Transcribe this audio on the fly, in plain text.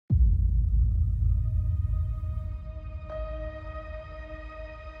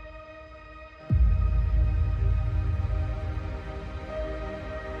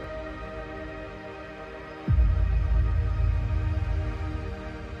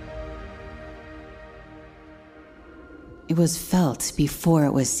It was felt before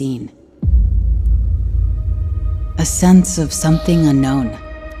it was seen. A sense of something unknown.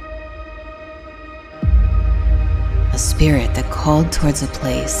 A spirit that called towards a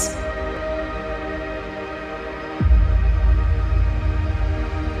place.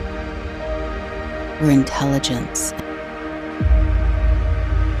 Where intelligence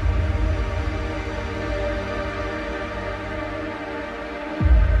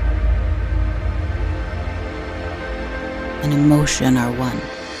and emotion are one.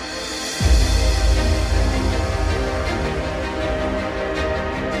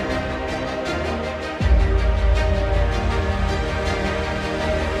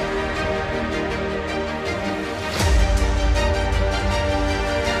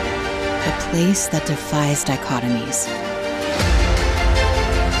 A place that defies dichotomies.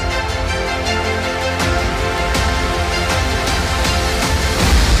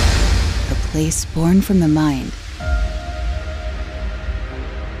 A place born from the mind,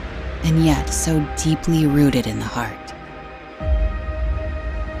 and yet so deeply rooted in the heart.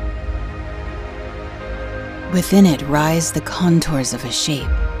 Within it rise the contours of a shape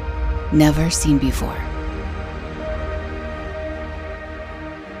never seen before.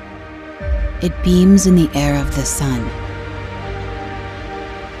 It beams in the air of the sun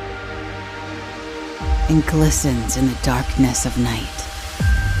and glistens in the darkness of night.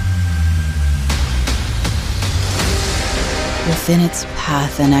 Within its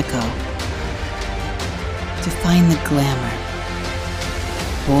path and echo, to find the glamour,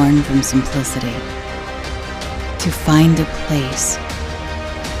 born from simplicity, to find a place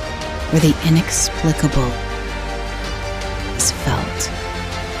where the inexplicable is felt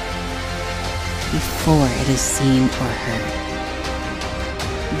before it is seen or heard.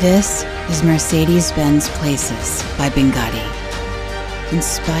 This is Mercedes-Benz Places by Binghatti,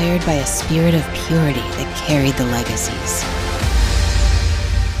 inspired by a spirit of purity that carried the legacies.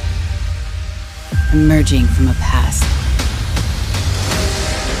 Emerging from a past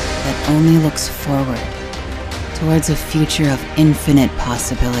that only looks forward towards a future of infinite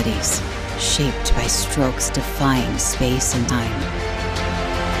possibilities, shaped by strokes defying space and time.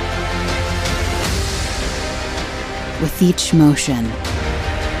 With each motion,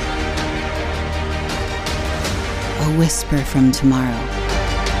 a whisper from tomorrow,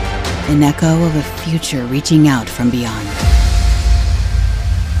 an echo of a future reaching out from beyond.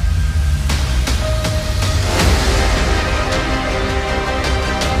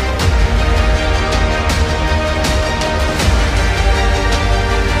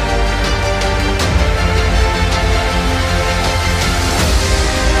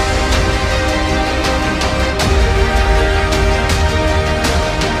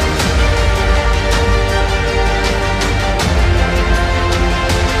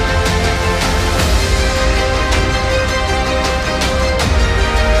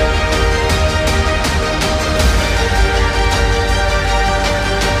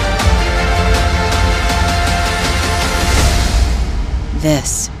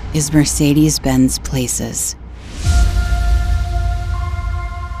 This is Mercedes-Benz Places.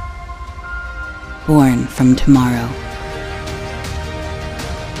 Born from tomorrow.